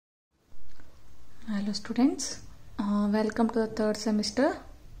Hello students, welcome to the third semester.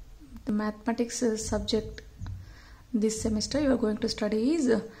 The mathematics subject this semester you are going to study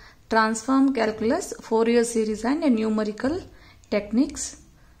is transform calculus, Fourier series and numerical techniques.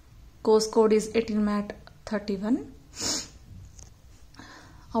 Course code is 18MAT31.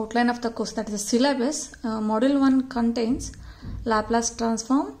 Outline of the course, that is the syllabus. Module 1 contains Laplace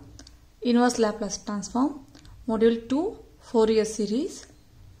transform, inverse Laplace transform. Module 2 Fourier series.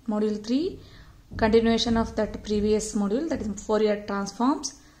 Module 3 continuation of that previous module, that is Fourier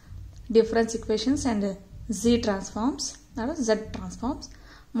transforms, difference equations and Z transforms, that is Z transforms.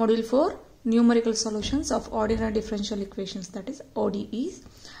 Module 4 numerical solutions of ordinary differential equations, that is ODEs.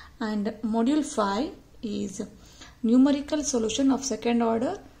 And module 5 is numerical solution of second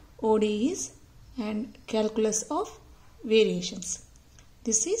order ODEs and calculus of variations.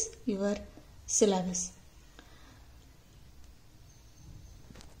 This is your syllabus.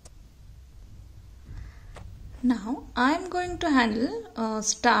 Now I am going to handle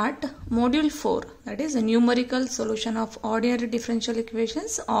start module 4, that is a numerical solution of ordinary differential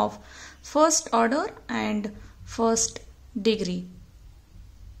equations of first order and first degree.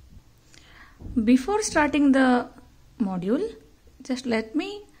 Before starting the module, just let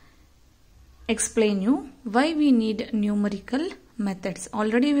me explain you why we need numerical methods.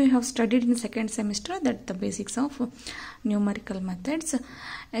 Already we have studied in second semester that the basics of numerical methods.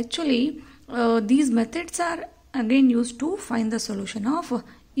 Actually these methods are again used to find the solution of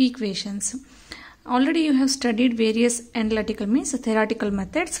equations. Already you have studied various analytical, means theoretical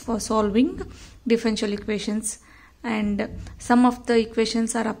methods for solving differential equations, and some of the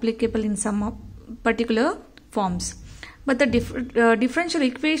equations are applicable in some particular forms. But the differential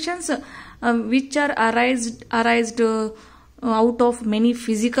equations which are arised out of many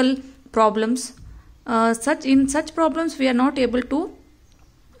physical problems, in such problems we are not able to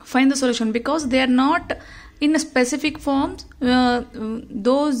find the solution because they are not in a specific forms.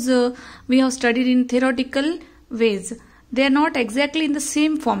 Those we have studied in theoretical ways, they are not exactly in the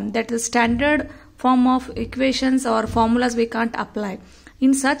same form, that the standard form of equations or formulas we can't apply.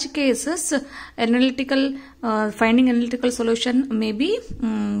 In such cases finding analytical solution may be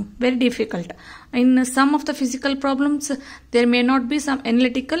very difficult. In some of the physical problems there may not be some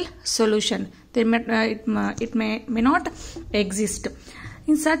analytical solution, it may not exist.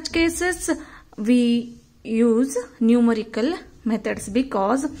 In such cases we use numerical methods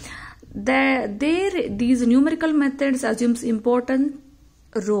because these numerical methods assumes important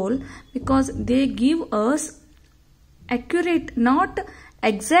role because they give us accurate, not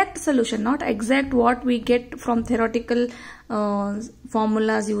exact solution, not exact what we get from theoretical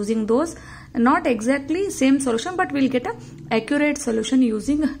formulas using those, not exactly same solution, but we'll get a accurate solution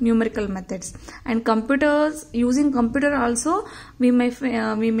using numerical methods. And using computer also we may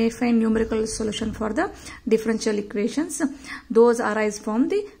find numerical solution for the differential equations. Those arise from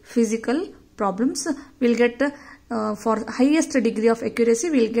the physical problems. We'll get for highest degree of accuracy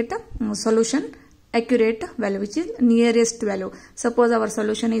we'll get a solution accurate value, which is nearest value. Suppose our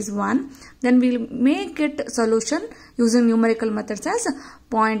solution is 1, then we may get solution using numerical methods as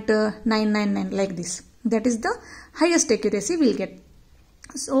 0.999 like this. That is the highest accuracy we'll get.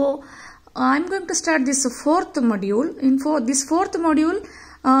 So I'm going to start this fourth module. This fourth module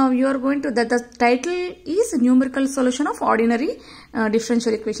you are going to, the title is numerical solution of ordinary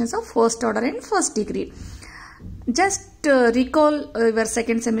differential equations of first order and first degree. Just recall your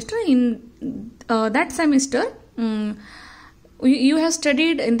second semester. In that semester you have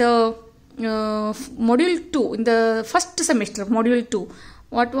studied in the module 2, in the first semester module 2.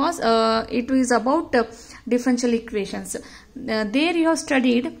 What was it is about differential equations. There you have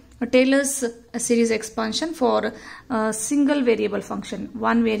studied Taylor's series expansion for single variable function,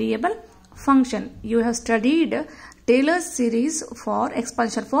 one variable function. You have studied Taylor's series for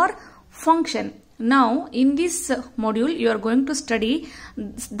expansion for function. Now in this module you are going to study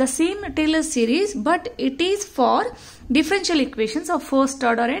the same Taylor series, but it is for differential equations of first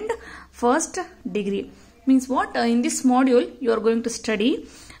order and first degree. Means what? In this module you are going to study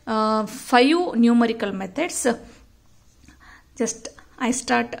 5 numerical methods. Just I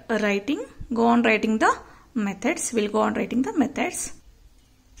start writing, go on writing the methods. We'll go on writing the methods.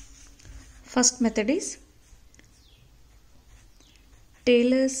 First method is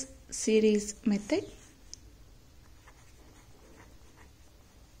Taylor's series method.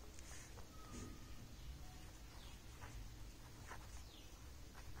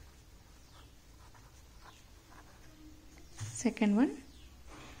 Second one,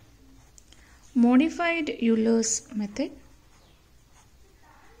 modified Euler's method.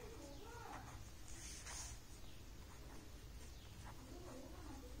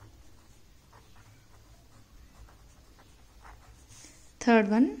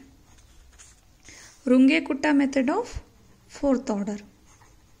 Third one, Runge-Kutta method of fourth order.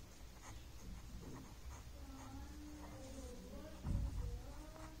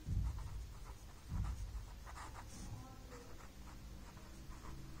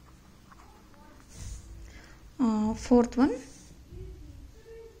 Fourth one,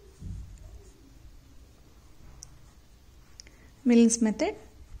 Milne's method.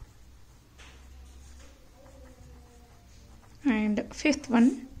 And fifth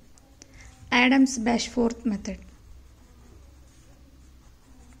one, Adams-Bashforth method.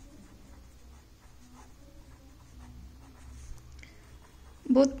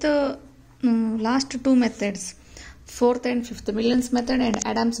 Both the last two methods, fourth and fifth, Milne's method and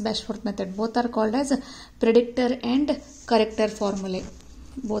Adams-Bashforth method, both are called as predictor and corrector formulae.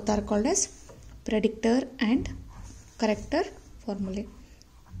 Both are called as predictor and corrector formulae,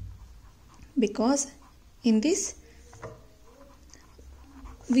 because in this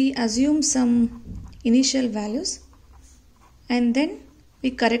we assume some initial values and then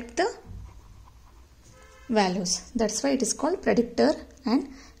we correct the values. That's why it is called predictor and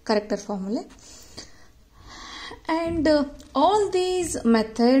corrector formulae. And all these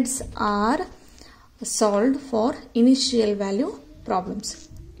methods are solved for initial value problems.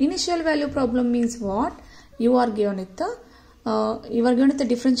 Initial value problem means what? You are given with the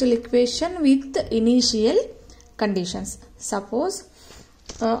differential equation with the initial conditions. Suppose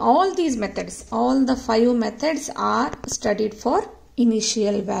all these methods, all the 5 methods are studied for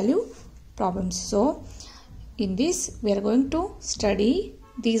initial value problems. So in this we are going to study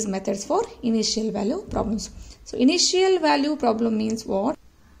these methods for initial value problems. So initial value problem means what?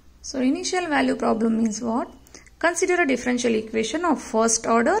 Consider a differential equation of first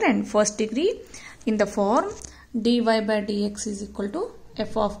order and first degree in the form dy by dx is equal to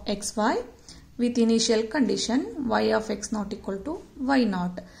f of xy with initial condition y of x not equal to y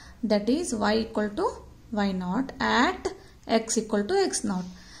naught. That is y equal to y naught at x equal to x naught.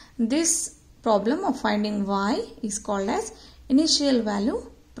 This problem of finding y is called as initial value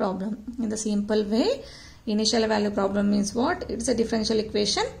problem. In the simple way, initial value problem means what? It's a differential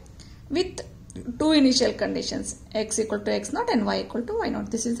equation with two initial conditions, x equal to x naught and y equal to y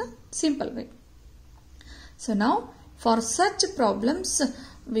naught. This is the simple way. So now for such problems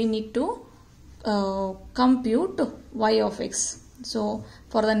we need to compute y of x. So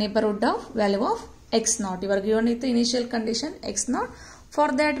for the neighborhood of value of x naught, you are given with the initial condition x naught.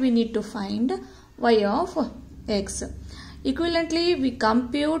 For that we need to find y of x. Equivalently we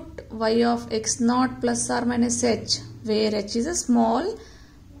compute y of x naught plus or minus h, where h is a small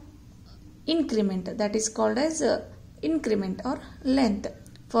increment, that is called as increment or length.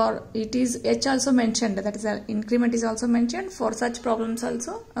 For it is h also mentioned, that is increment is also mentioned. For such problems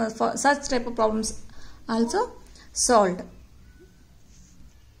also, for such type of problems also solved.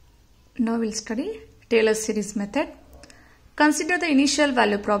 Now we will study Taylor's series method. Consider the initial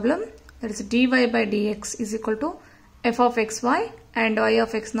value problem, that is dy by dx is equal to f of xy and y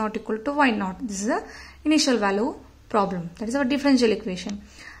of x naught equal to y naught. This is the initial value problem, that is our differential equation.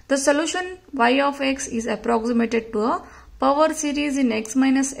 The solution y of x is approximated to a power series in x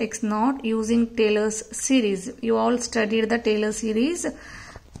minus x naught using Taylor's series. You all studied the Taylor series,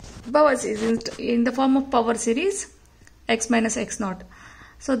 power series in the form of power series x minus x naught.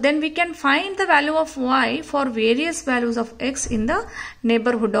 So then we can find the value of y for various values of x in the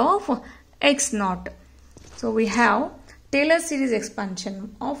neighborhood of x naught. So we have Taylor series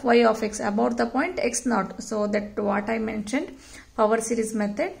expansion of y of x about the point x naught. So that what I mentioned, power series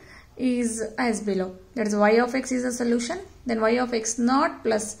method is as below. That is y of x is a solution. Then y of x naught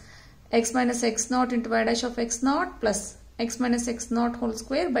plus x minus x naught into y dash of x naught plus x minus x naught whole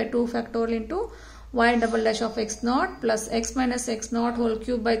square by 2 factorial into y double dash of x naught plus x minus x naught whole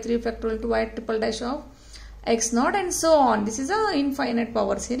cube by 3 factorial into y triple dash of x naught and so on. This is a infinite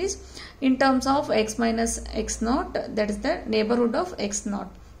power series in terms of x minus x naught, that is the neighborhood of x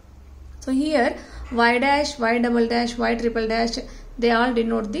naught. So here y dash, y double dash, y triple dash, they all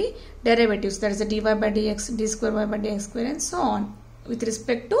denote the derivatives, that is the dy by dx, d square y by dx square and so on with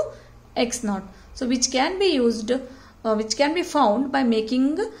respect to x naught. So which can be used, which can be found by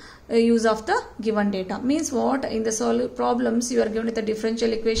making use of the given data. Means what? In the problems you are given with a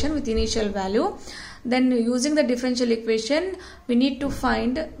differential equation with initial value. Then using the differential equation we need to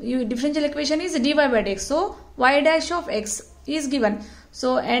find, differential equation is dy by dx. So y dash of x is given.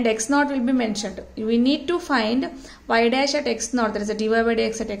 So and x naught will be mentioned. We need to find y dash at x naught, there is a dy by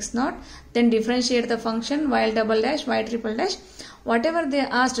dx at x naught. Then differentiate the function y double dash, y triple dash. Whatever they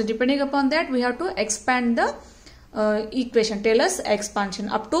asked, depending upon that we have to expand the equation, Taylor's expansion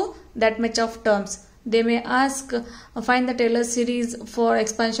up to that much of terms. They may ask find the Taylor series for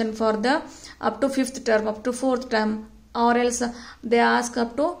expansion for the up to 5th term, up to 4th term, or else they ask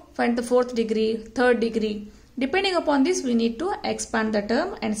up to find the 4th degree, 3rd degree. Depending upon this, we need to expand the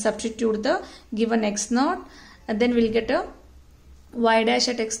term and substitute the given x0, and then we'll get a y dash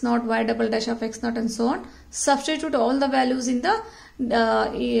at x0, y double dash of x0, and so on. Substitute all the values in the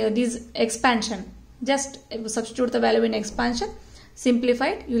this expansion. Just substitute the value in expansion.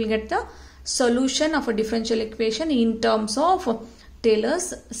 Simplified, you will get the solution of a differential equation in terms of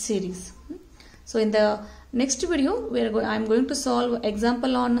Taylor's series. So in the next video, I am going to solve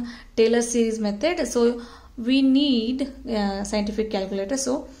example on Taylor series method. So we need scientific calculator.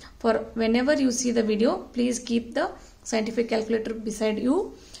 So for whenever you see the video, please keep the scientific calculator beside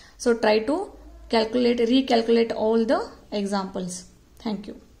you. So try to recalculate all the examples. Thank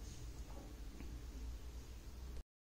you.